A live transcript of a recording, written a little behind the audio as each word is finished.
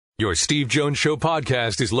Your Steve Jones Show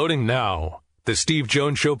podcast is loading now. The Steve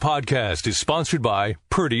Jones Show podcast is sponsored by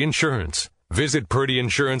Purdy Insurance. Visit Purdy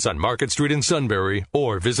Insurance on Market Street in Sunbury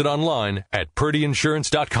or visit online at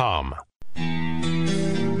purdyinsurance.com.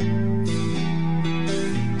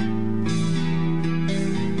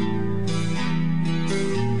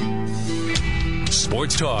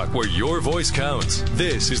 Sports talk where your voice counts.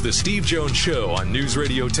 This is the Steve Jones Show on News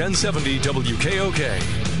Radio 1070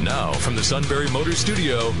 WKOK. Now from the Sunbury Motors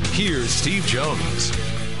Studio, here's Steve Jones.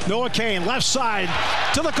 Noah Kane, left side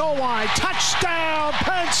to the goal line. Touchdown,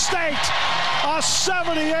 Penn State. A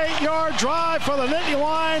 78-yard drive for the Nittany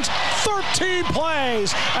Lions. 13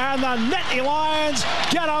 plays, and the Nittany Lions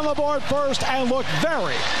get on the board first and look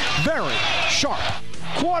very, very sharp.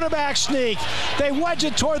 Quarterback sneak. They wedge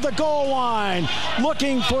it toward the goal line,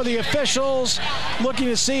 looking for the officials, looking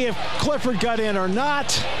to see if Clifford got in or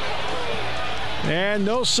not. And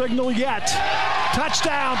no signal yet.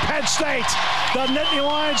 Touchdown, Penn State. The Nittany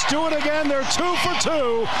Lions do it again. They're 2 for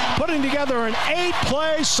 2, putting together an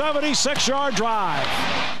 8-play, 76-yard drive.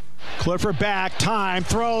 Clifford back, time,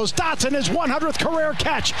 throws. Dotson, his 100th career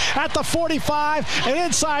catch at the 45 and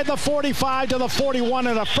inside the 45 to the 41,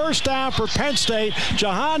 and a first down for Penn State.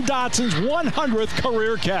 Jahan Dotson's 100th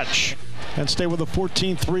career catch. Penn State with a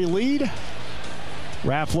 14-3 lead.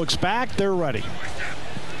 Raff looks back. They're ready.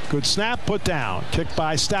 Good snap, put down. Kick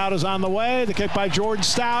by Stout is on the way. The kick by Jordan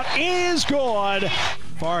Stout is good.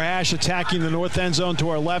 Far hash attacking the north end zone to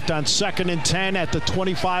our left on 2nd and 10 at the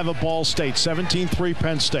 25 of Ball State. 17-3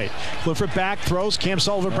 Penn State. Clifford back, throws. Cam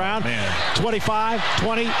Sullivan-Brown. 25,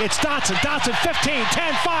 20. It's Dotson. Dotson 15,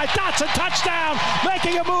 10, 5. Dotson touchdown.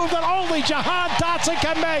 Making a move that only Jahan Dotson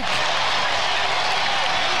can make.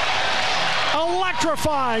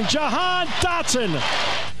 Electrifying Jahan Dotson.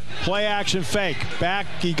 Play action fake. Back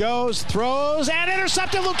he goes, throws, and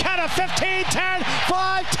intercepted. Luketa, 15, 10,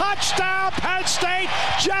 5, touchdown, Penn State.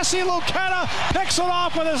 Jesse Luketa picks it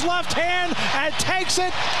off with his left hand and takes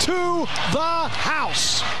it to the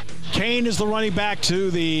house. Kane is the running back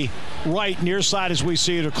to the right, near side as we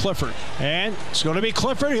see it, of Clifford. And it's going to be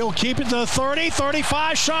Clifford. He'll keep it to the 30,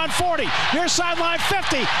 35, Sean 40. Near sideline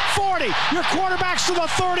 50, 40. Your quarterback's to the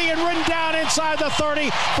 30 and ridden down inside the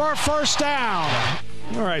 30 for a first down.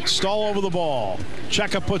 All right, Stahl over the ball.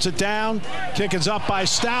 Cheka puts it down. Kick is up by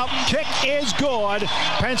Stout. Kick is good.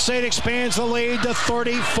 Penn State expands the lead to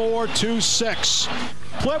 34-6.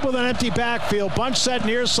 Plitt with an empty backfield. Bunch set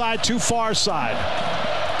near side to far side.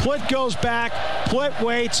 Plitt goes back. Plitt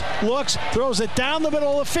waits, looks, throws it down the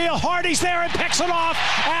middle of the field. Hardy's there and picks it off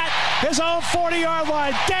at his own 40-yard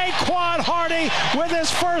line. Daquan Hardy with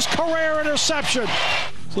his first career interception.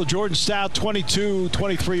 So Jordan Stout,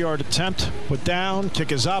 23-yard attempt. Put down,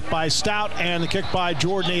 kick is up by Stout, and the kick by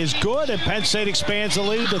Jordan is good, and Penn State expands the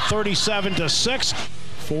lead to 37-6.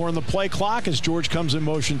 4 in the play clock as George comes in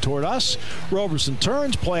motion toward us. Roberson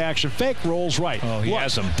turns, play action fake, rolls right. Oh, he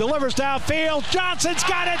has him. Delivers downfield. Johnson's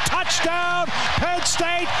got it. Touchdown. Penn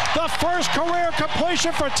State. The first career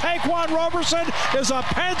completion for Taquan Roberson is a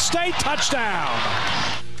Penn State touchdown.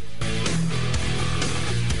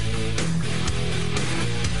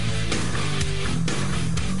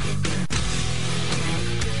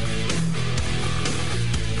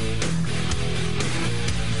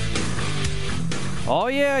 Oh,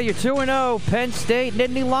 yeah, you're 2-0. Penn State,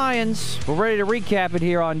 Nittany Lions. We're ready to recap it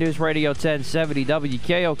here on News Radio 1070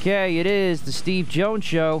 WKOK. It is the Steve Jones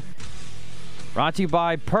Show, brought to you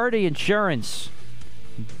by Purdy Insurance.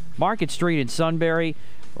 Market Street in Sunbury,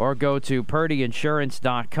 or go to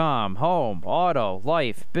purdyinsurance.com. Home, auto,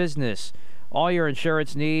 life, business, all your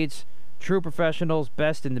insurance needs. True professionals,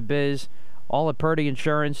 best in the biz. All at Purdy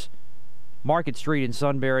Insurance, Market Street in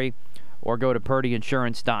Sunbury, or go to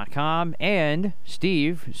purdyinsurance.com. And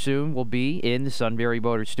Steve soon will be in the Sunbury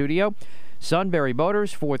Motors studio. Sunbury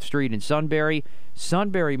Motors, 4th Street in Sunbury.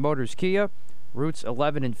 Sunbury Motors Kia, routes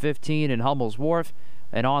 11 and 15 in Hummel's Wharf,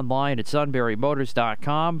 and online at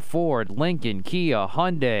sunburymotors.com. Ford, Lincoln, Kia,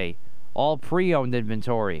 Hyundai, all pre-owned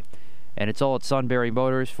inventory. And it's all at Sunbury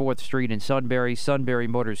Motors, 4th Street in Sunbury. Sunbury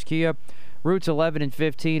Motors Kia, routes 11 and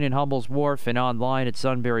 15 in Hummel's Wharf, and online at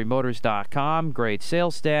sunburymotors.com. Great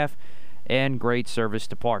sales staff and great service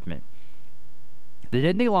department. The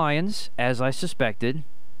Nittany Lions, as I suspected,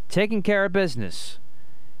 taking care of business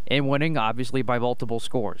and winning, obviously, by multiple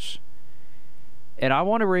scores. And I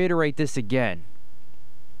want to reiterate this again.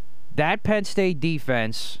 That Penn State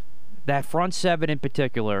defense, that front seven in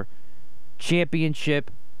particular,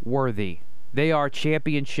 championship worthy. They are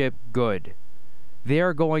championship good. They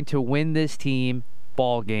are going to win this team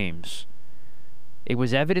ball games. It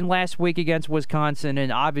was evident last week against Wisconsin,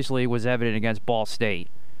 and obviously it was evident against Ball State.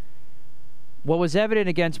 what was evident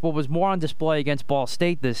against what was more on display against Ball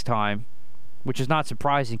State this time, which is not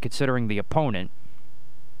surprising considering the opponent,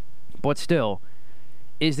 but still,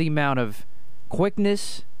 is the amount of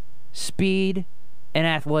quickness, speed, and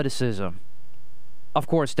athleticism. Of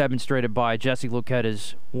course, demonstrated by Jesse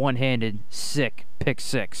Luketa's one-handed, sick pick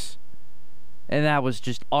six. And that was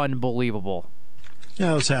just unbelievable.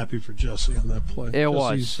 Yeah, I was happy for Jesse on that play. It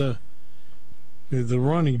was. The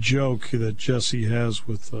running joke that Jesse has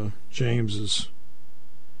with James is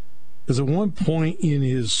at one point in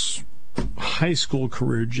his high school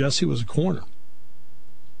career, Jesse was a corner.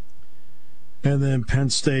 And then Penn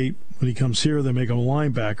State, when he comes here, they make him a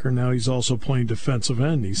linebacker. Now he's also playing defensive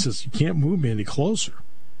end. He says, you can't move me any closer.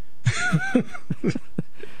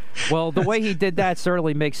 Well, the way he did that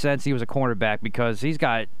certainly makes sense. He was a cornerback because he's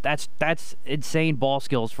got that's insane ball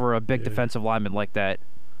skills for a big defensive lineman like that.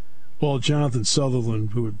 Well, Jonathan Sutherland,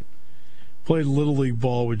 who had played Little League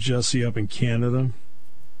ball with Jesse up in Canada,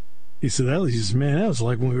 he said, that was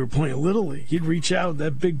like when we were playing Little League. He'd reach out with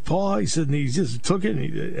that big paw. He said, and he just took it,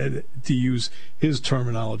 and to use his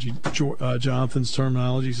terminology, Jonathan's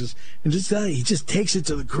terminology, he says, and he just takes it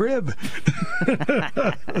to the crib.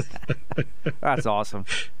 That's awesome.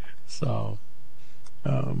 So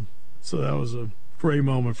that was a great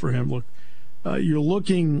moment for him. Look, you're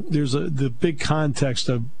looking. There's the big context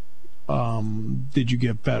of did you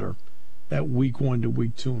get better? That week 1 to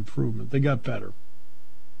week 2 improvement. They got better,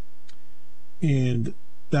 and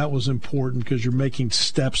that was important because you're making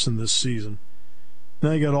steps in this season.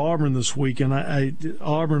 Now you got Auburn this week, and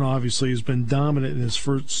Auburn obviously has been dominant in his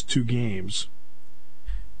first 2 games,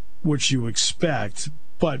 which you expect.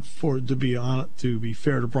 But to be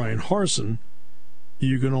fair to Brian Harsin,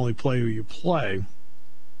 you can only play who you play.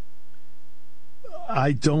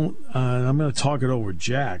 I'm going to talk it over with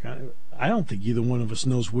Jack. I don't think either one of us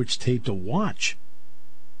knows which tape to watch.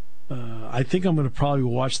 I think I'm going to probably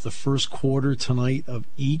watch the first quarter tonight of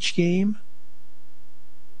each game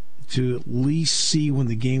to at least see when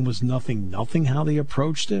the game was 0-0 how they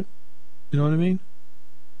approached it. You know what I mean?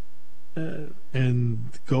 And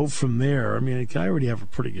go from there. I mean, I already have a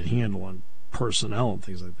pretty good handle on personnel and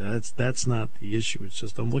things like that. That's not the issue. It's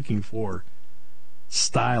just I'm looking for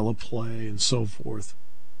style of play and so forth.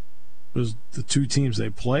 Because the 2 teams they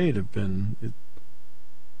played have been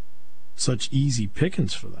such easy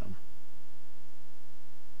pickings for them.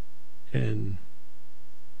 And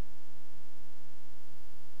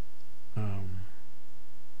I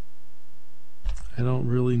don't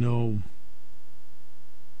really know.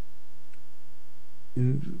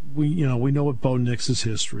 We know what Bo Nix's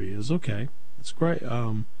history is. Okay, that's great.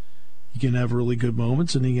 He can have really good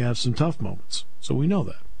moments and he can have some tough moments. So we know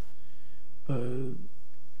that.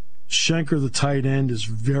 Schenker, the tight end, is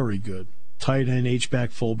very good. Tight end,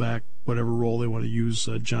 H-back, fullback, whatever role they want to use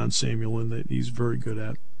John Samuel in, that he's very good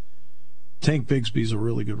at. Tank Bigsby's a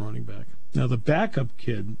really good running back. Now the backup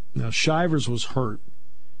kid, Shivers was hurt.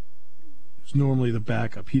 He's normally the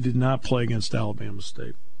backup. He did not play against Alabama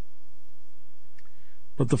State.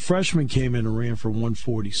 But the freshman came in and ran for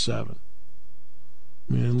 147.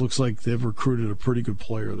 I mean, it looks like they've recruited a pretty good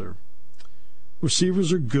player there.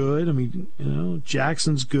 Receivers are good. I mean,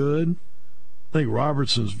 Jackson's good. I think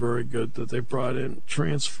Robertson's very good that they brought in.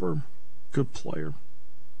 Transfer. Good player.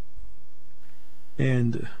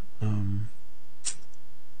 And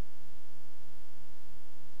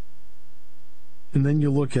then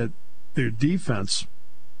you look at their defense.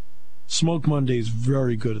 Smoke Monday's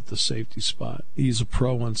very good at the safety spot. He's a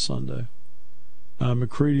pro on Sunday.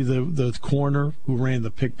 McCready, the corner, who ran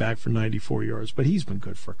the pick back for 94 yards, but he's been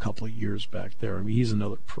good for a couple of years back there. I mean, he's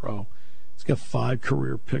another pro. He's got 5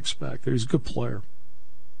 career picks back there. He's a good player.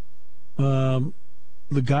 The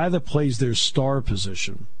guy that plays their star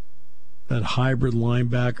position, that hybrid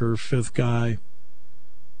linebacker, 5th guy,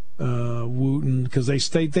 Wooten, because they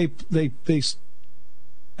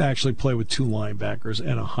actually play with 2 linebackers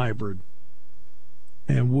and a hybrid.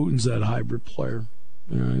 And Wooten's that hybrid player.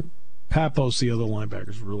 All right. Papos, the other linebacker,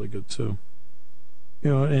 is really good too.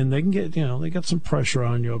 And they can get, they got some pressure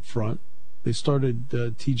on you up front. They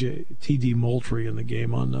started T.D. Moultrie in the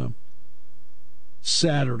game on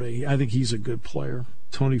Saturday. I think he's a good player.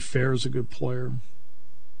 Tony Fair's a good player.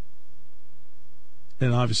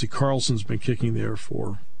 And obviously Carlson's been kicking there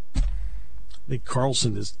for, I think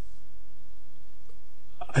Carlson is,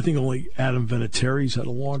 I think only Adam Vinatieri's had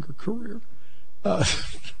a longer career. I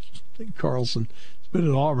think Carlson's been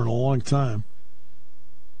at Auburn a long time.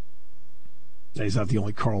 Now, he's not the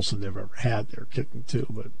only Carlson they've ever had there kicking too,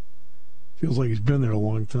 but feels like he's been there a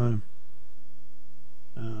long time.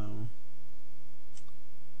 And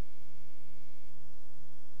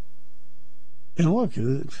look,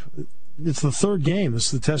 it's the third game. This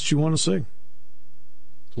is the test you want to see.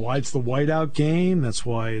 That's why it's the whiteout game. That's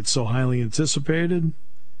why it's so highly anticipated.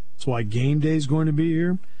 That's why game day is going to be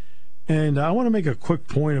here. And I want to make a quick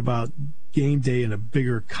point about game day in a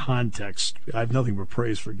bigger context. I have nothing but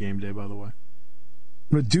praise for game day, by the way. I'm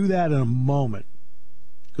going to do that in a moment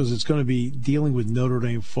because it's going to be dealing with Notre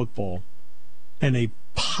Dame football and a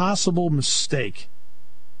possible mistake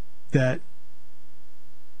that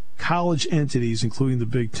college entities, including the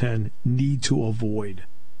Big Ten, need to avoid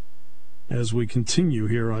as we continue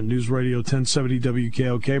here on News Radio 1070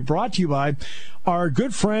 WKOK, brought to you by our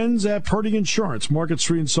good friends at Purdy Insurance, Market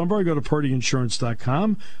Street in Sunbury. Go to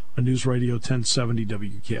purdyinsurance.com on News Radio 1070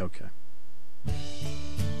 WKOK.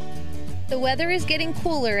 The weather is getting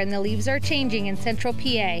cooler and the leaves are changing in Central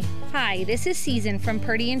PA. Hi, this is Susan from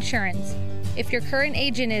Purdy Insurance. If your current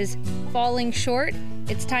agent is falling short,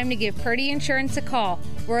 it's time to give Purdy Insurance a call.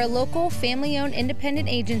 We're a local, family-owned independent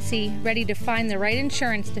agency ready to find the right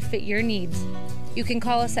insurance to fit your needs. You can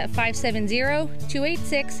call us at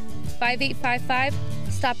 570-286-5855,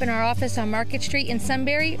 stop in our office on Market Street in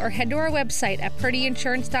Sunbury, or head to our website at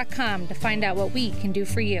purdyinsurance.com to find out what we can do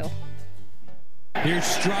for you. Here's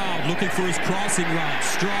Stroud looking for his crossing route.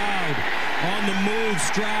 Stroud on the move.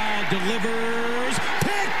 Stroud delivers.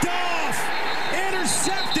 Picked off.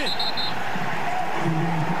 Intercepted.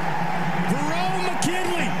 Jerome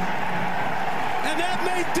McKinley. And that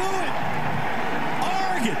may do it.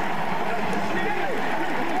 Oregon.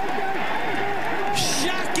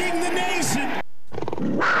 Shocking the nation.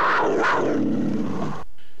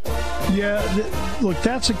 Yeah, look,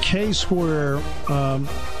 that's a case where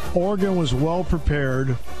Oregon was well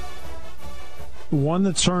prepared, won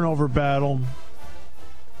the turnover battle,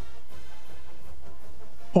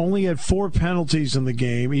 only had 4 penalties in the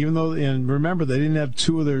game, even though, and remember, they didn't have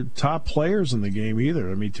 2 of their top players in the game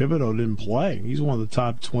either. I mean, Thibodeau didn't play. He's one of the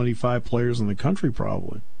top 25 players in the country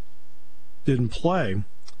probably. Didn't play.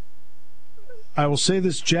 I will say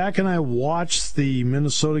this, Jack and I watched the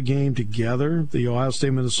Minnesota game together, the Ohio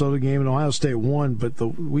State-Minnesota game, and Ohio State won, but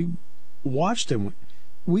we watched him.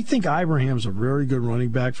 We think Ibrahim's a very good running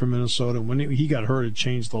back for Minnesota. When he got hurt, it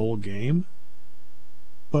changed the whole game.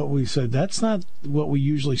 But we said that's not what we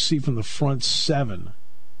usually see from the front 7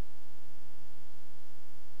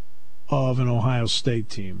 of an Ohio State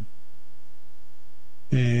team.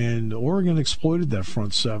 And Oregon exploited that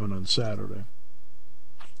front 7 on Saturday.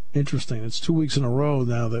 Interesting. It's 2 weeks in a row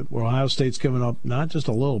now that Ohio State's given up not just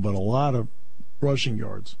a little, but a lot of rushing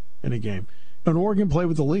yards in a game. And Oregon played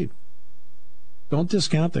with the lead. Don't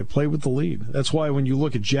discount they played with the lead. That's why when you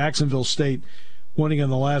look at Jacksonville State winning in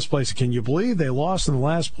the last place, can you believe they lost in the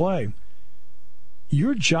last play?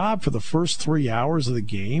 Your job for the first 3 hours of the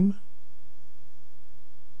game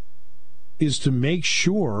is to make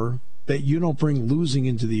sure that you don't bring losing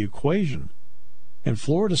into the equation. And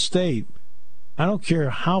Florida State, I don't care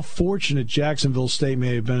how fortunate Jacksonville State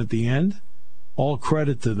may have been at the end, all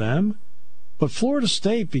credit to them. But Florida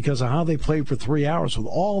State, because of how they played for 3 hours with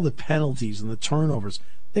all the penalties and the turnovers,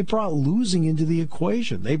 they brought losing into the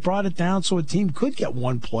equation. They brought it down so a team could get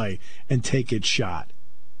one play and take its shot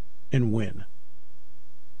and win.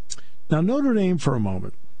 Now, Notre Dame for a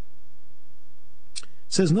moment.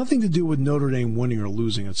 This has nothing to do with Notre Dame winning or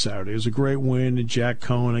losing on Saturday. It was a great win, and Jack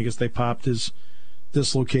Cohen, I guess they popped his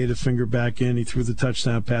dislocated finger back in. He threw the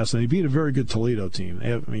touchdown pass, and he beat a very good Toledo team.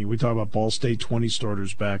 I mean, we talk about Ball State, 20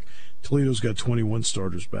 starters back. Toledo's got 21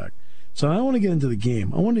 starters back. So I don't want to get into the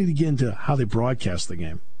game. I wanted to get into how they broadcast the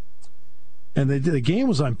game. And the game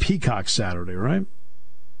was on Peacock Saturday, right?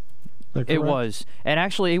 It was. And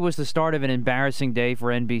actually, it was the start of an embarrassing day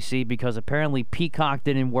for NBC because apparently Peacock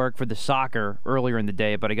didn't work for the soccer earlier in the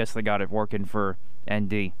day, but I guess they got it working for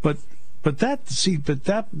ND. But this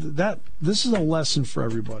is a lesson for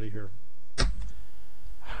everybody here.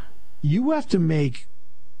 You have to make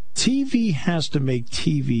TV has to make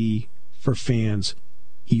TV for fans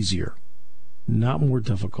easier, not more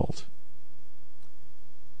difficult.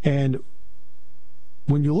 And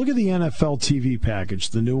when you look at the NFL TV package,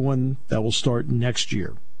 the new one that will start next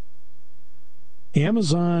year,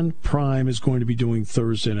 Amazon Prime is going to be doing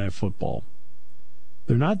Thursday Night Football.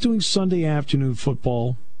 They're not doing Sunday afternoon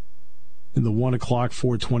football in the 1 o'clock,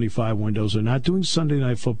 4:25 windows. They're not doing Sunday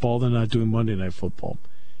Night Football. They're not doing Monday Night Football.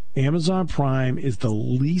 Amazon Prime is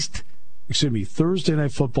Thursday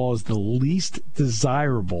Night Football is the least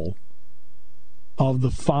desirable of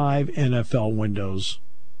the 5 NFL windows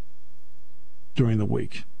during the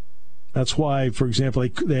week. That's why, for example,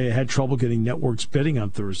 they had trouble getting networks bidding on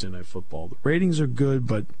Thursday Night Football. The ratings are good,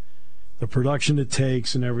 but the production it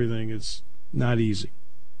takes and everything is not easy.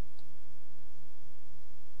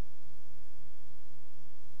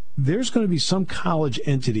 there's going to be some college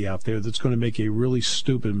entity out there that's going to make a really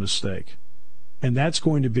stupid mistake. And that's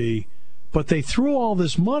going to be, but they threw all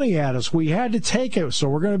this money at us. We had to take it, so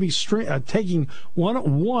we're going to be taking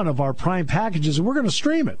one of our prime packages, and we're going to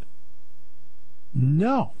stream it.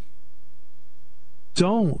 No.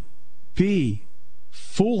 Don't be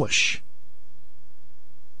foolish.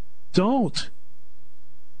 Don't.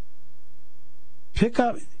 Pick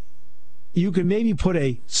up. You can maybe put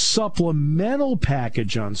a supplemental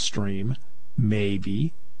package on stream,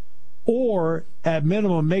 maybe, or at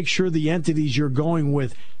minimum make sure the entities you're going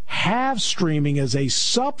with have streaming as a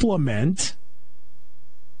supplement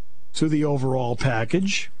to the overall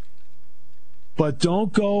package, but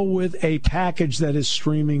don't go with a package that is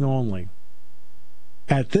streaming only.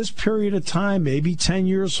 At this period of time, maybe 10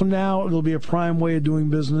 years from now, it'll be a prime way of doing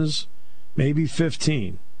business, maybe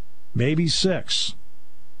 15, maybe 6.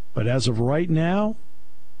 But as of right now,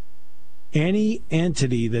 any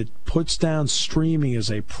entity that puts down streaming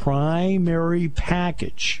as a primary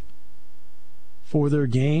package for their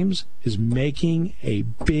games is making a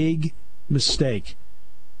big mistake.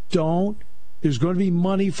 There's going to be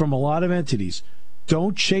money from a lot of entities.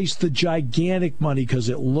 Don't chase the gigantic money because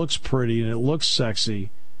it looks pretty and it looks sexy.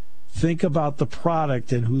 Think about the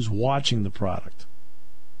product and who's watching the product.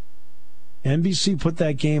 NBC put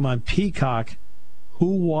that game on Peacock.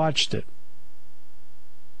 Who watched it?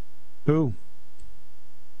 Who?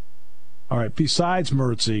 All right, besides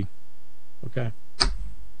Mertzy. Okay.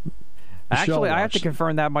 Actually, I have to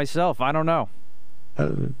confirm that myself. I don't know.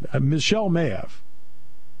 Michelle may have.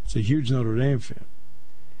 It's a huge Notre Dame fan.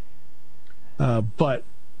 But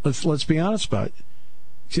let's be honest about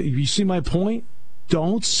it. You see my point?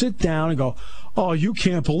 Don't sit down and go, oh, you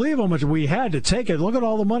can't believe how much we had to take it. Look at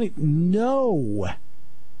all the money. No.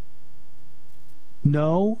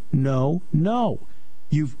 No, no, no.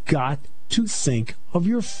 You've got to think of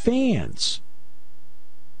your fans.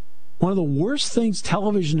 One of the worst things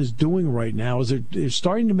television is doing right now is they're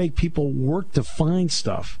starting to make people work to find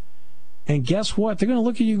stuff. And guess what? They're going to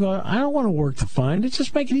look at you and go, I don't want to work to find it.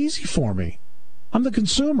 Just make it easy for me. I'm the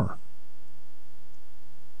consumer.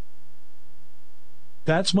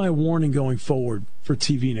 That's my warning going forward for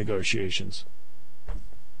TV negotiations.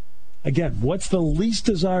 Again, what's the least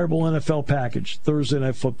desirable NFL package? Thursday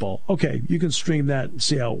Night Football. Okay, you can stream that and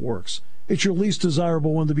see how it works. It's your least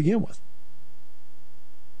desirable one to begin with.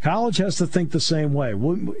 College has to think the same way.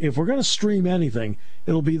 If we're going to stream anything,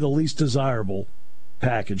 it'll be the least desirable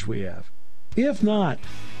package we have. If not,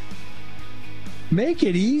 make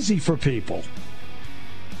it easy for people.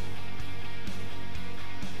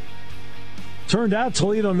 Turned out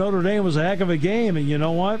Toledo Notre Dame was a heck of a game, and you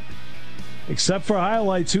know what? Except for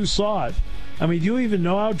highlights, who saw it? I mean, do you even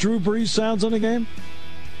know how Drew Brees sounds in a game?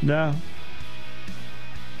 No.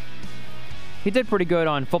 He did pretty good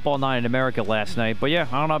on Football Night in America last night, but yeah,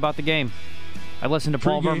 I don't know about the game. I listened to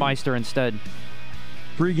Paul Vermeister instead.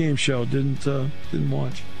 Pre-game show, didn't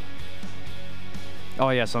watch. Oh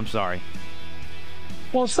yes, I'm sorry.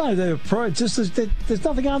 Well, it's not it's just there's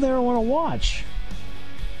nothing out there I want to watch.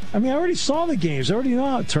 I mean, I already saw the games. I already know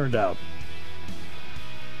how it turned out.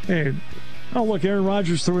 Hey, oh, look, Aaron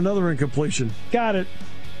Rodgers threw another incompletion. Got it.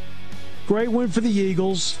 Great win for the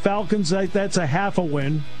Eagles. Falcons, that's a half a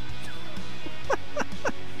win.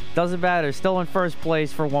 Doesn't matter. Still in first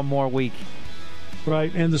place for one more week.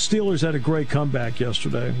 Right, and the Steelers had a great comeback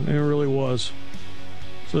yesterday. It really was.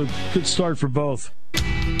 So, good start for both.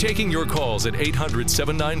 Taking your calls at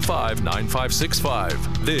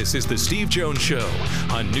 800-795-9565. This is the Steve Jones Show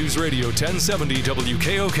on News Radio 1070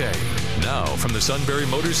 WKOK. Now, from the Sunbury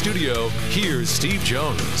Motors Studio, here's Steve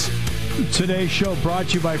Jones. Today's show brought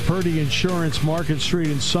to you by Purdy Insurance, Market Street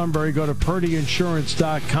in Sunbury. Go to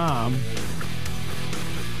purdyinsurance.com.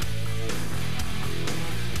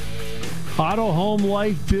 Auto, home,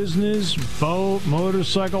 life, business, boat,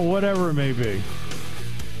 motorcycle, whatever it may be.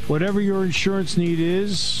 Whatever your insurance need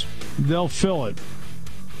is, they'll fill it.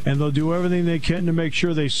 And they'll do everything they can to make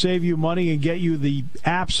sure they save you money and get you the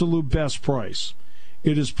absolute best price.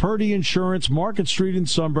 It is Purdy Insurance, Market Street in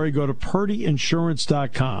Sunbury. Go to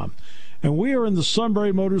purdyinsurance.com. And we are in the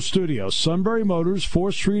Sunbury Motors studio. Sunbury Motors,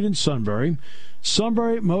 4th Street in Sunbury.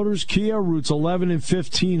 Sunbury Motors Kia, routes 11 and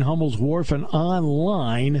 15, Hummel's Wharf, and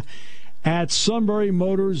online at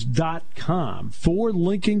sunburymotors.com. Ford,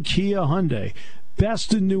 Lincoln, Kia, Hyundai.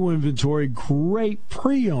 Best in new inventory, great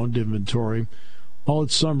pre-owned inventory. All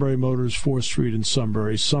at Sunbury Motors, 4th Street in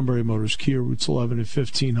Sunbury. Sunbury Motors, Kia, routes 11 and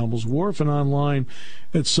 15, Hummel's Wharf, and online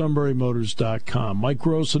at sunburymotors.com. Mike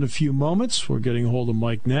Gross in a few moments. We're getting a hold of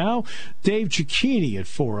Mike now. Dave Cicchini at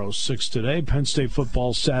 4:06 today. Penn State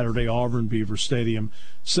football Saturday, Auburn Beaver Stadium.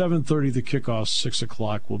 7:30 the kickoff, 6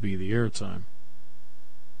 o'clock will be the airtime.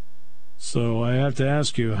 So I have to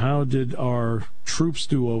ask you, how did our troops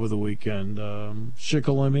do over the weekend?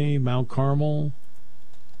 Shikellamy, Mount Carmel?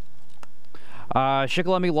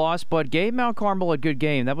 Shikellamy lost, but gave Mount Carmel a good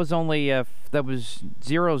game. That was only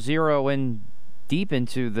 0-0 and deep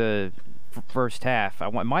into the first half.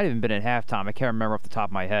 It might have even been at halftime. I can't remember off the top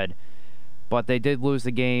of my head. But they did lose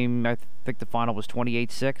the game. I think the final was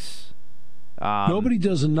 28-6. Nobody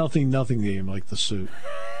does a nothing game like the Suit.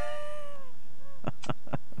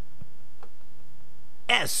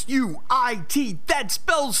 S-U-I-T, that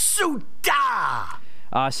spells Suita!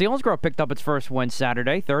 Selinsgrove picked up its first win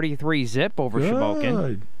Saturday, 33-zip over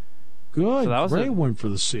Shamokin. Good. So that was great win for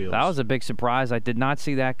the Seals. That was a big surprise. I did not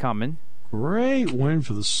see that coming. Great win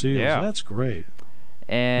for the Seals. Yeah. That's great.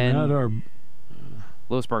 And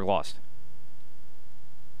Lewisburg lost.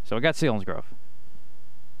 So we got Selinsgrove.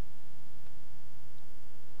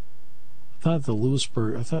 I thought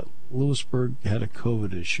Lewisburg had a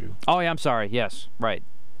COVID issue. Oh, yeah, I'm sorry. Yes, right.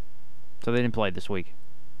 So they didn't play this week.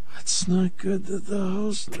 That's not good that the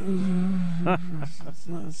host...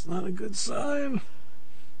 It's not a good sign.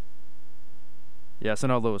 Yes, I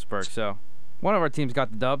know Lewisburg. So one of our teams got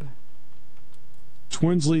the dub.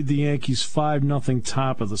 Twins lead the Yankees 5-0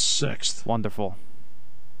 top of the 6th. Wonderful.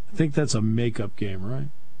 I think that's a makeup game, right?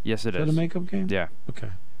 Yes, it is. Is that a makeup game? Yeah. Okay.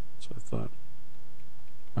 That's what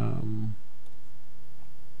I thought.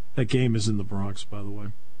 That game is in the Bronx, by the way.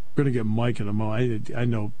 We're going to get Mike in a moment. I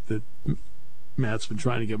know that Matt's been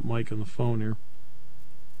trying to get Mike on the phone here.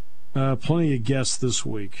 Plenty of guests this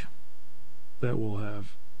week that we'll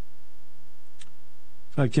have.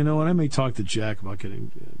 In fact, you know what? I may talk to Jack about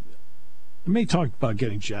getting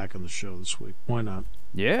Jack on the show this week. Why not?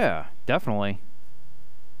 Yeah, definitely.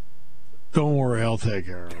 Don't worry, I'll take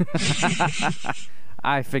care of it.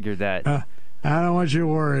 I figured that. I don't want you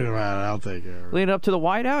worried about it. I'll take care of it. Leading up to the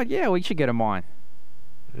whiteout? Yeah, we should get him on.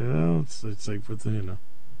 You know, it's like,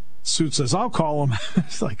 Suit says, I'll call him.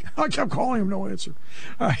 It's like, I kept calling him, no answer.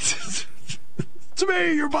 All right. It's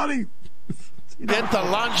me, your buddy. Get the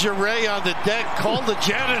lingerie on the deck. Call the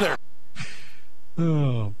janitor.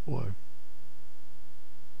 Oh, boy.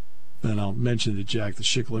 Then I'll mention to Jack the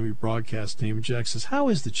Shikellamy broadcast team. And Jack says, how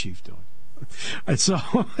is the Chief doing? And so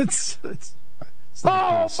it's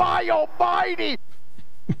Oh, my almighty!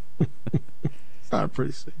 It's not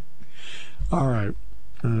pretty safe. All right.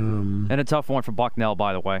 And a tough one for Bucknell,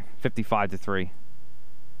 by the way, 55-3.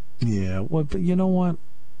 Yeah, well, but you know what?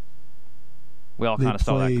 We all kind of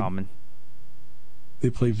saw that coming.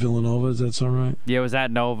 They played Villanova. Is that all right? Yeah, it was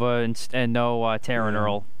at Nova and no Taryn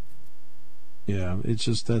Earl. Yeah, it's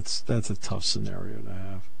just that's a tough scenario to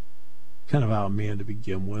have. Kind of outmanned to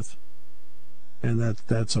begin with, and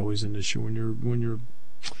that's always an issue when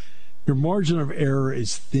your margin of error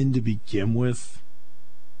is thin to begin with.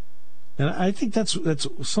 And I think that's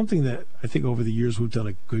something that I think over the years we've done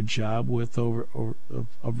a good job with of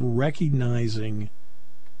recognizing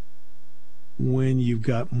when you've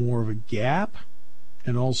got more of a gap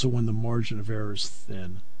and also when the margin of error is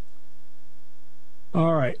thin.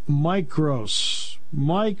 All right, Mike Gross.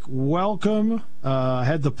 Mike, welcome. I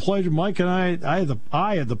had the pleasure. Mike and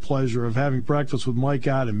I had the pleasure of having breakfast with Mike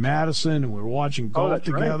out in Madison, and we were watching golf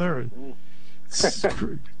together. Right. And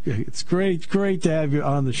it's great to have you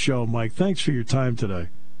on the show, Mike. Thanks for your time today.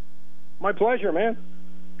 My pleasure, man.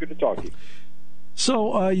 Good to talk to you.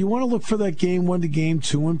 So you want to look for that game 1 to game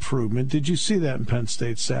 2 improvement. Did you see that in Penn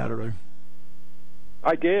State Saturday?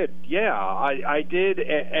 I did. Yeah, I did.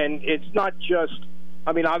 And it's not just,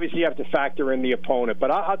 I mean, obviously you have to factor in the opponent,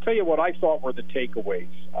 but I'll tell you what I thought were the takeaways.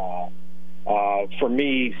 For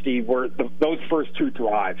me, Steve, were those first two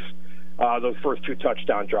drives. Those first two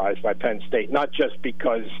touchdown drives by Penn State, not just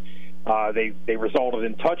because they resulted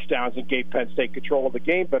in touchdowns and gave Penn State control of the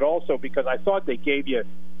game, but also because I thought they gave you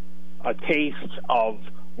a taste of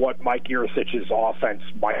what Mike Yurcich's offense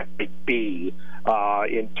might be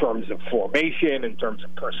in terms of formation, in terms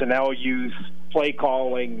of personnel use, play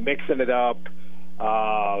calling, mixing it up,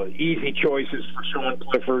 easy choices for Sean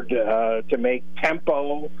Clifford to make,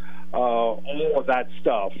 tempo, all of that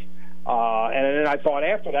stuff. And then I thought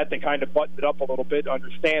after that they kind of buttoned it up a little bit,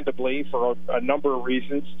 understandably, for a number of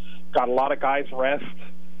reasons. Got a lot of guys rest,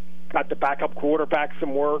 got the backup quarterback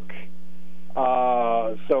some work.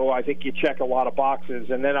 So I think you check a lot of boxes.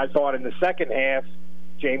 And then I thought in the second half,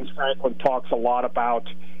 James Franklin talks a lot about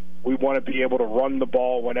We want to be able to run the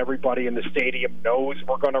ball when everybody in the stadium knows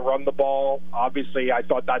we're going to run the ball. Obviously, I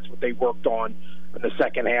thought that's what they worked on in the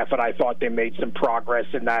second half, and I thought they made some progress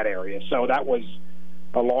in that area. So that was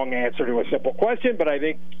a long answer to a simple question, but I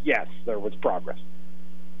think, yes, there was progress.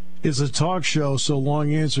 It's a talk show, so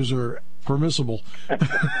long answers are permissible. I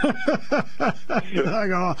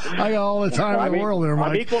got all the time in the world there, Mike.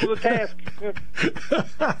 I'm equal to the task.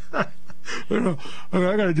 I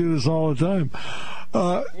got to do this all the time.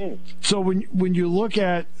 So when you look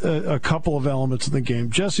at a couple of elements in the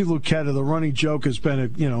game, Jesse Luketa, the running joke has been,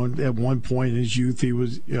 at one point in his youth, he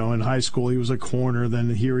was, in high school, he was a corner.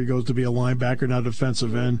 Then here he goes to be a linebacker, now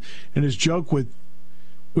defensive end. And his joke with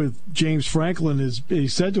James Franklin is, he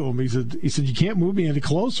said to him, he said, you can't move me any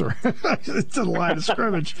closer to the line of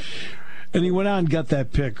scrimmage. And he went out and got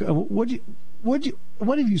that pick. What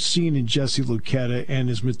have you seen in Jesse Luketa and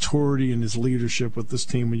his maturity and his leadership with this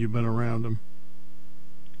team when you've been around him?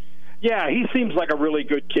 Yeah, he seems like a really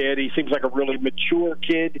good kid. He seems like a really mature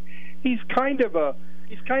kid. He's kind of a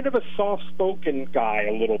soft-spoken guy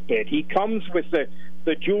a little bit. He comes with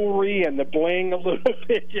the jewelry and the bling a little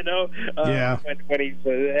bit, Yeah. When he's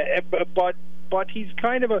but he's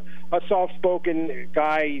kind of a soft-spoken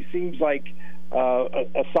guy. He seems like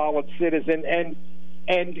a solid citizen,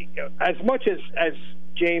 and as much as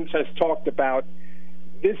James has talked about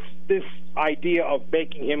this idea of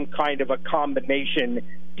making him kind of a combination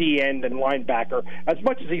D-end and linebacker, as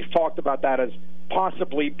much as he's talked about that as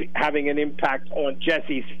possibly having an impact on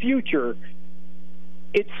Jesse's future,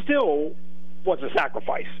 it still was a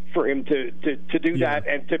sacrifice for him to do that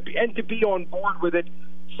and to be on board with it.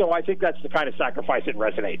 So I think that's the kind of sacrifice that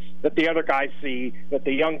resonates, that the other guys see, that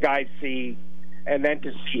the young guys see, and then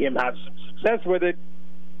to see him have some success with it,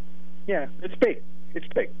 yeah, it's big. It's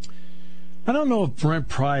big. I don't know if Brent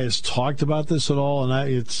Pry has talked about this at all, and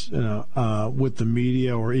it's with the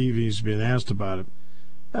media or even he's been asked about it.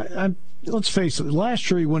 Let's face it. Last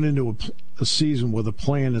year he went into a season with a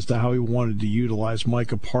plan as to how he wanted to utilize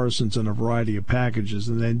Micah Parsons in a variety of packages,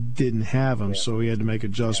 and then didn't have him, so he had to make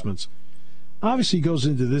adjustments. Yeah. Obviously, he goes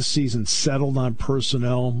into this season settled on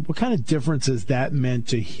personnel. What kind of difference has that meant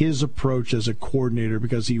to his approach as a coordinator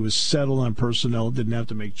because he was settled on personnel and didn't have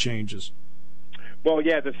to make changes? Well,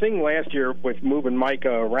 yeah, the thing last year with moving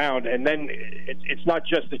Micah around, and then it's not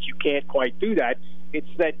just that you can't quite do that. It's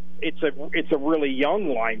that it's a really young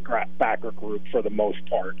linebacker group for the most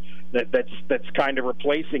part that's kind of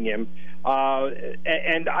replacing him,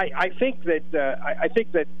 and I think that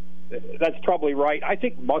that's probably right. I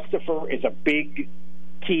think Mustafa is a big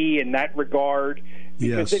key in that regard.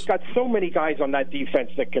 Because they've got so many guys on that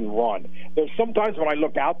defense that can run. There's sometimes when I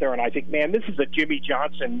look out there and I think, man, this is a Jimmy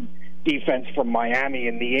Johnson defense from Miami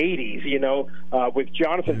in the 80s, with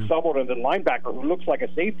Jonathan Summerlin, the linebacker, who looks like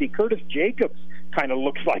a safety. Curtis Jacobs kind of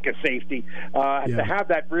looks like a safety. To have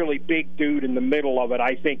that really big dude in the middle of it,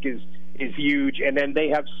 I think is huge. And then they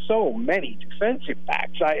have so many defensive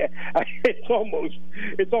backs. It's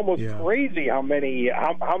almost crazy how many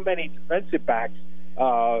defensive backs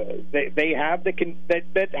they have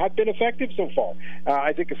that have been effective so far.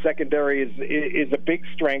 I think a secondary is a big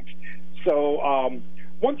strength. So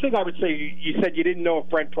one thing I would say, you said you didn't know if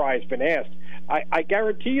Brent Pry has been asked. I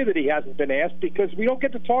guarantee you that he hasn't been asked because we don't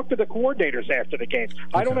get to talk to the coordinators after the game. Okay.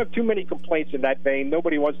 I don't have too many complaints in that vein.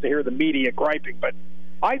 Nobody wants to hear the media griping, but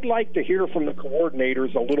I'd like to hear from the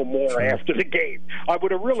coordinators a little more after the game. I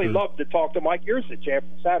would have really loved to talk to Mike Yurcich after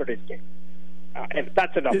Saturday's game. And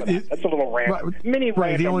that's enough of that. That's a little rant. Mini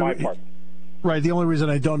rant on my part. Right. The only reason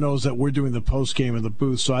I don't know is that we're doing the post game in the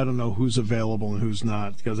booth, so I don't know who's available and who's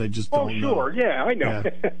not because I just don't know. Oh, sure. Yeah, I know.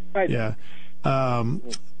 Yeah.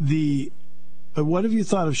 What have you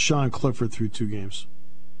thought of Sean Clifford through 2 games?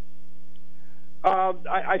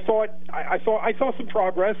 I saw some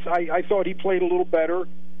progress. I thought he played a little better.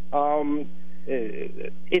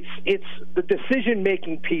 It's the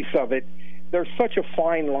decision-making piece of it. There's such a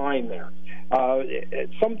fine line there.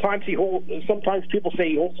 Sometimes people say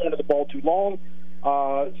he holds onto the ball too long.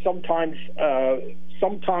 Sometimes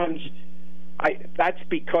that's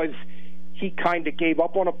because he kind of gave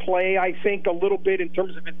up on a play, I think, a little bit in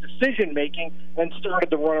terms of his decision making and started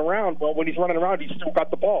to run around. Well, when he's running around, he's still got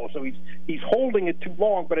the ball, so he's holding it too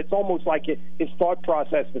long. But it's almost like his thought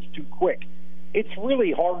process was too quick. It's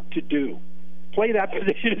really hard to do. Play that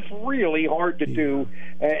position is really hard to do,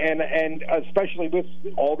 and especially with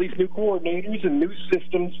all these new coordinators and new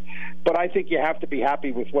systems. But I think you have to be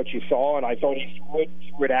happy with what you saw, and I thought he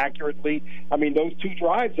threw it accurately. I mean, those 2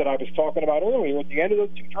 drives that I was talking about earlier, at the end of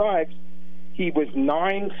those 2 drives, he was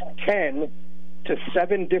 9 from 10 to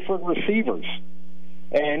 7 different receivers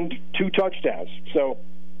and 2 touchdowns. So,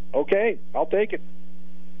 okay, I'll take it.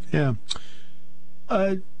 Yeah.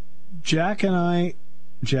 Jack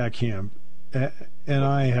Ham, and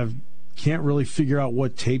I can't really figure out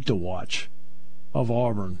what tape to watch of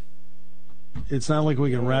Auburn. It's not like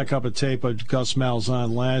we can rack up a tape of Gus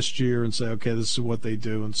Malzahn last year and say, okay, this is what they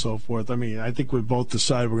do and so forth. I mean, I think we both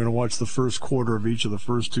decided we're going to watch the first quarter of each of the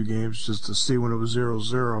first two games just to see when it was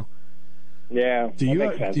 0-0. Yeah. Do you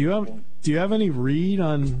have any read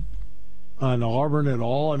on Auburn at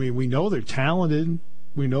all? I mean, we know they're talented,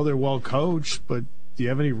 we know they're well coached, but do you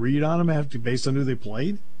have any read on them based on who they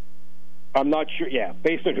played? I'm not sure. Yeah,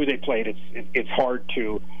 based on who they played, it's hard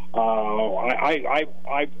to. I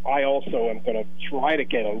also am going to try to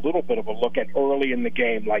get a little bit of a look at early in the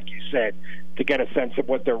game, like you said, to get a sense of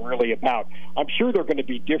what they're really about. I'm sure they're going to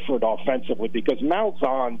be different offensively because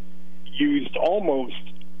Malzahn used almost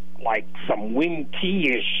like some wing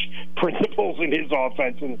T-ish principles in his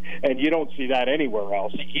offense, and you don't see that anywhere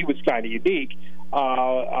else. He was kind of unique.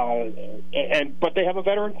 But they have a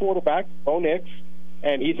veteran quarterback, Bo Nix,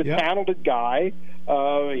 and he's a talented guy.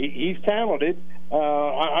 He's talented.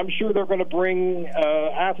 I'm sure they're going to bring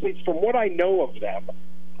athletes. From what I know of them,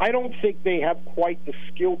 I don't think they have quite the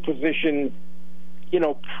skill position,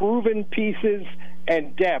 proven pieces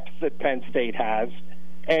and depth that Penn State has.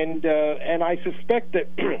 And I suspect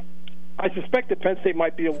that Penn State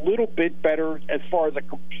might be a little bit better as far as a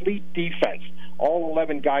complete defense. All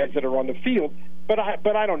 11 guys that are on the field, but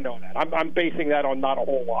I don't know that. I'm basing that on not a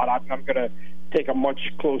whole lot. I'm going to take a much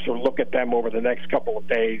closer look at them over the next couple of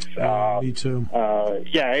days. Me too.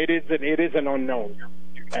 It is an unknown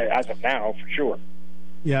as of now for sure.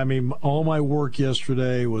 Yeah, I mean, all my work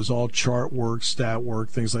yesterday was all chart work, stat work,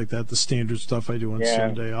 things like that. The standard stuff I do on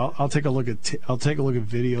Sunday. I'll take a look at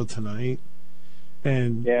video tonight,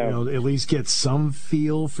 and at least get some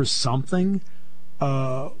feel for something.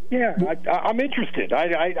 I'm interested.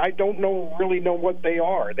 I don't really know what they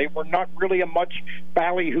are. They were not really a much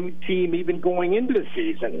ballyhooed team even going into the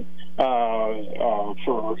season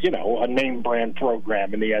for a name brand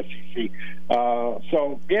program in the SEC.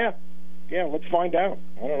 Let's find out.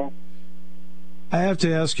 I don't know. I have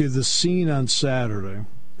to ask you, the scene on Saturday.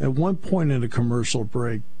 At one point in a commercial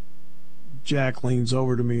break, Jack leans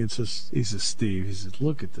over to me and says, Steve,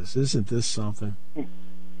 look at this. Isn't this something?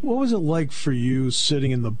 What was it like for you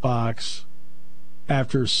sitting in the box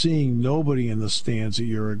after seeing nobody in the stands a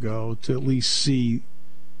year ago to at least see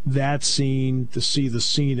that scene, to see the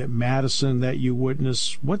scene at Madison that you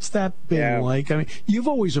witnessed? What's that been like? I mean, you've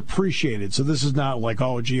always appreciated, so this is not like,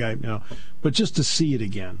 oh, gee, I know, but just to see it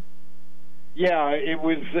again. Yeah, it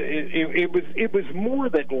was more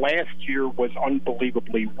that last year was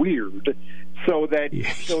unbelievably weird, so that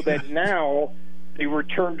now the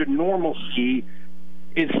return to normalcy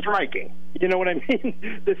is striking. You know what I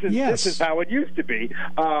mean? This is how it used to be.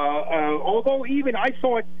 Although even I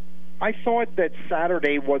thought that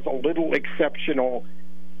Saturday was a little exceptional,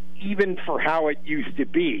 even for how it used to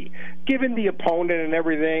be, given the opponent and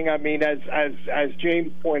everything. I mean, as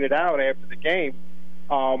James pointed out after the game,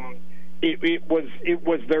 it was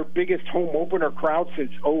their biggest home opener crowd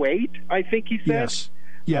since 2008. I think he said.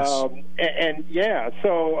 Yes. So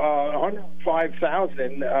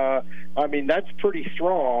 105,000. I mean, that's pretty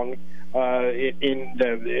strong in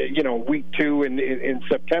the week 2 in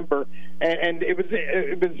September, and it was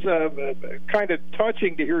kind of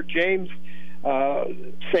touching to hear James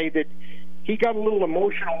say that he got a little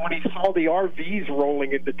emotional when he saw the RVs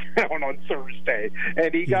rolling into town on Thursday,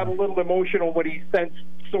 and he got a little emotional when he sensed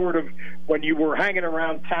sort of when you were hanging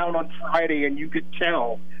around town on Friday and you could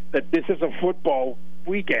tell that this is a football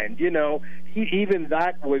weekend. Even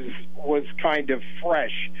that was kind of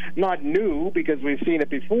fresh, not new because we've seen it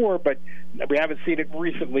before, but we haven't seen it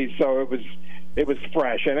recently, so it was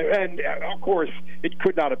fresh, and of course it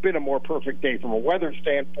could not have been a more perfect day from a weather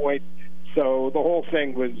standpoint. So the whole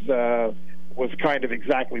thing was kind of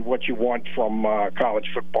exactly what you want from college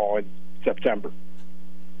football in September.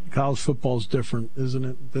 College football is different, isn't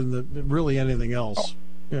it, than really anything else?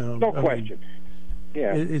 No question.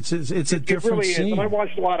 Yeah, it's a different really scene. Is. I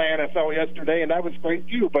watched a lot of NFL yesterday, and that was great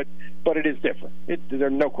too. But it is different.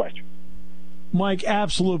 There's no question. Mike,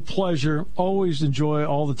 absolute pleasure. Always enjoy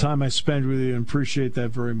all the time I spend with you, and appreciate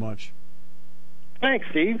that very much. Thanks,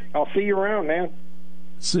 Steve. I'll see you around, man.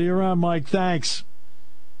 See you around, Mike. Thanks.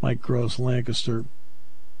 Mike Gross, Lancaster.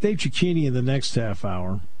 Dave Cicchini in the next half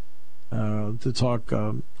hour to talk.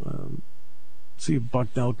 See if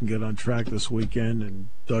Bucknell can get on track this weekend, and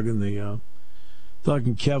Doug and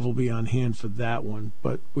Kev will be on hand for that one.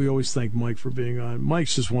 But we always thank Mike for being on.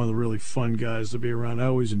 Mike's just one of the really fun guys to be around. I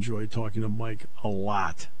always enjoy talking to Mike a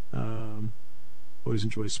lot. Always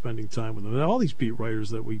enjoy spending time with them. And all these beat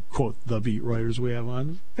writers that we quote, the beat writers we have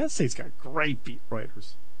on, Penn State's got great beat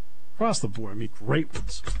writers across the board. I mean, great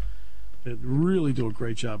ones. They really do a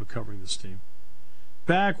great job of covering this team.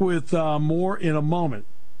 Back with more in a moment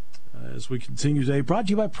as we continue today. Brought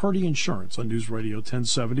to you by Purdy Insurance on News Radio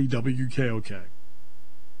 1070 WKOK.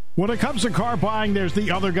 When it comes to car buying, there's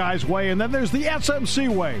the other guy's way, and then there's the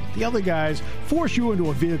SMC way. The other guys force you into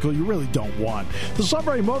a vehicle you really don't want. The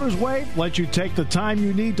Sunbury Motors way lets you take the time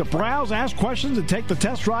you need to browse, ask questions, and take the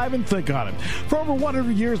test drive and think on it. For over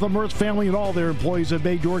 100 years, the Mertz family and all their employees have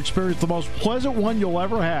made your experience the most pleasant one you'll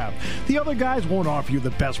ever have. The other guys won't offer you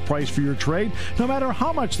the best price for your trade, no matter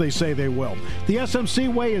how much they say they will. The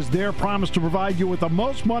SMC way is their promise to provide you with the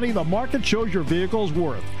most money the market shows your vehicle is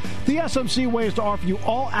worth. The SMC way is to offer you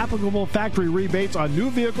all applicable factory rebates on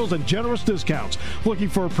new vehicles and generous discounts. Looking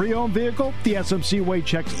for a pre-owned vehicle? The SMC way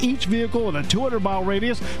checks each vehicle in a 200-mile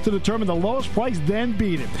radius to determine the lowest price, then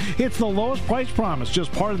beat it. It's the lowest price promise,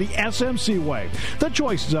 just part of the SMC way. The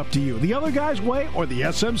choice is up to you, the other guy's way or the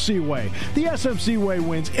SMC way. The SMC way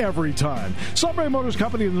wins every time. Sunbury Motors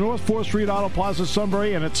Company in the North 4th Street Auto Plaza,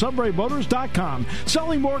 Sunbury, and at sunburymotors.com.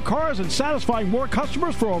 Selling more cars and satisfying more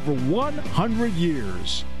customers for over 100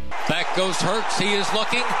 years. Back goes Hurts. He is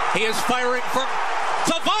looking. He is firing for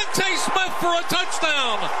Devontae Smith for a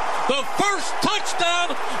touchdown. The first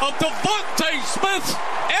touchdown of Devontae Smith's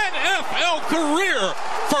NFL career.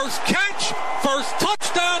 First catch, first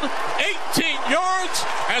touchdown, 18 yards,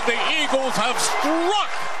 and the Eagles have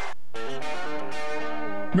struck.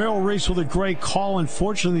 Merrill Reese with a great call.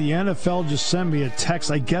 Unfortunately, the NFL just sent me a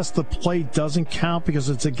text. I guess the play doesn't count because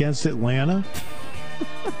it's against Atlanta.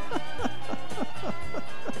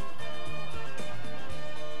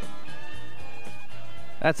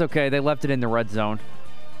 That's okay. They left it in the red zone.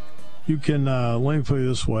 You can, let me put it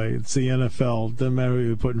this way. It's the NFL. Doesn't matter who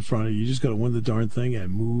you put in front of you. You just got to win the darn thing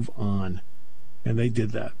and move on. And they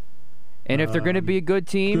did that. And if they're going to be a good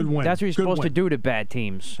team, that's what you're supposed to do to bad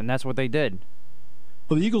teams. And that's what they did.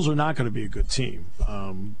 Well, the Eagles are not going to be a good team.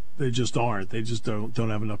 They just aren't. They just don't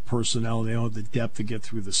have enough personnel. They don't have the depth to get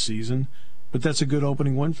through the season. But that's a good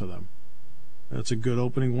opening win for them. That's a good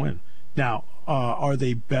opening win. Now, are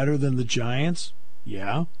they better than the Giants?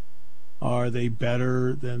 Yeah. Are they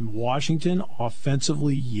better than Washington?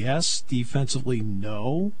 Offensively, yes. Defensively,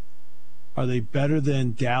 no. Are they better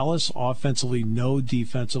than Dallas? Offensively, no.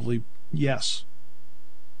 Defensively, yes.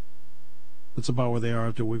 That's about where they are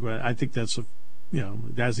after week one. I think that's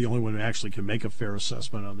that's the only one who actually can make a fair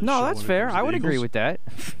assessment on this. No, that's fair. I would agree with that.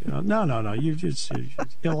 No. You get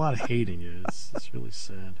a lot of hate in you. It's really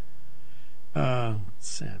sad.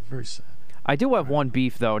 Sad, very sad. I do have one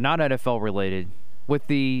beef though, not NFL related, with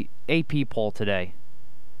the AP poll today.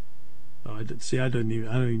 Oh, I don't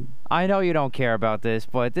even. I know you don't care about this,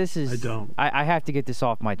 but this is. I don't. I have to get this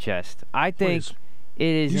off my chest. I think it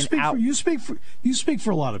is you speak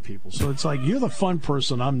for a lot of people, so it's like you're the fun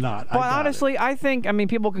person. I'm not. But honestly, I think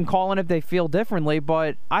people can call in if they feel differently,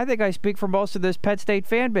 but I think I speak for most of this Penn State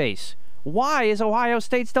fan base. Why is Ohio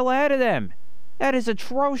State still ahead of them? That is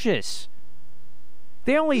atrocious.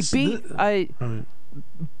 They only beat a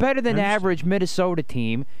better than average Minnesota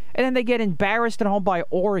team, and then they get embarrassed at home by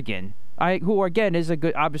Oregon, who again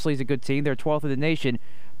obviously is a good team. They're 12th in the nation,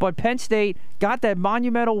 but Penn State got that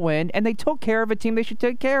monumental win, and they took care of a team they should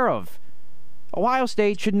take care of. Ohio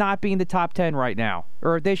State should not be in the top 10 right now,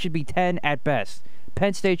 or they should be 10 at best.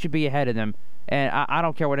 Penn State should be ahead of them, and I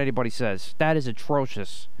don't care what anybody says. That is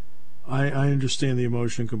atrocious. I understand the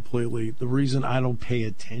emotion completely. The reason I don't pay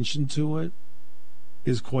attention to it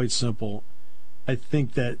is quite simple. I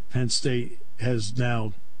think that Penn State has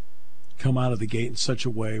now come out of the gate in such a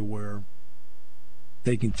way where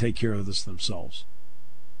they can take care of this themselves.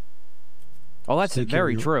 Oh, that's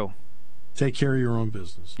very true. Take care of your own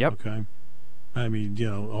business. Yep. Okay. I mean,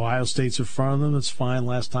 Ohio State's in front of them. It's fine.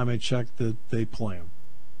 Last time I checked, that they play them.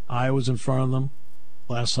 Iowa's in front of them.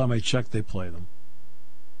 Last time I checked, they play them.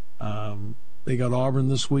 They got Auburn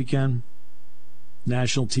this weekend.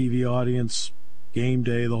 National TV audience. Game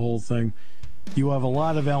day, the whole thing. You have a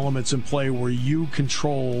lot of elements in play where you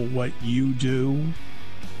control what you do.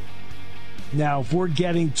 Now, if we're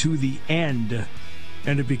getting to the end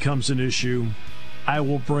and it becomes an issue, I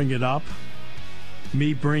will bring it up.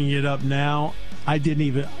 Me bringing it up now, I didn't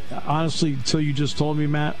even, honestly, until you just told me,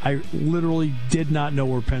 Matt, I literally did not know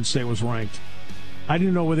where Penn State was ranked. I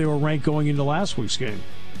didn't know where they were ranked going into last week's game.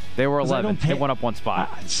 They were 11. They went up one spot.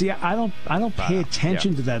 I don't pay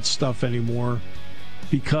attention to that stuff anymore,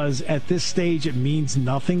 because at this stage it means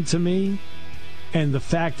nothing to me. And the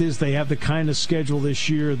fact is they have the kind of schedule this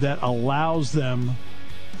year that allows them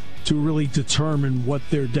to really determine what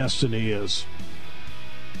their destiny is.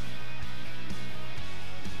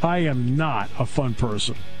 I am not a fun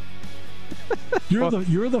person. You're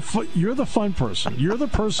the fun person. You're the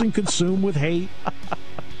person consumed with hate.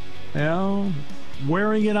 You know,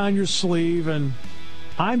 wearing it on your sleeve, and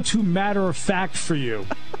I'm too matter of fact for you.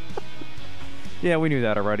 Yeah, we knew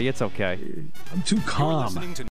that already. It's okay. I'm too calm.